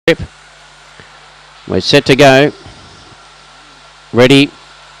We're set to go. Ready.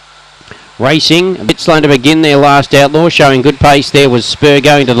 Racing, a bit slow to begin there, Last Outlaw, showing good pace there was Spur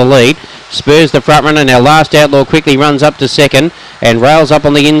going to the lead. Spur's the front runner now. Last Outlaw quickly runs up to second and rails up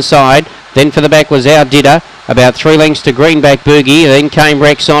on the inside. Then for the back was Our Didder, about 3 lengths to Greenback Boogie. Then came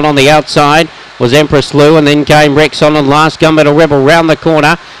Rexon on the outside, was Empress Lou, and then came Rexon and Last Gunmetal Rebel round the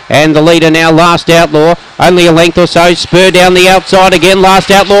corner. And the leader now, Last Outlaw, only a length or so. Spur down the outside again,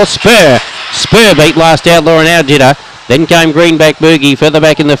 Last Outlaw, Spur. Spur beat Last Outlaw and Our Didder. Then came Greenback Boogie. Further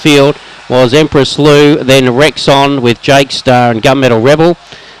back in the field was Empress Lou, then Rexon with Jake Star and Gunmetal Rebel,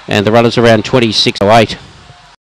 and the runners around 26.08.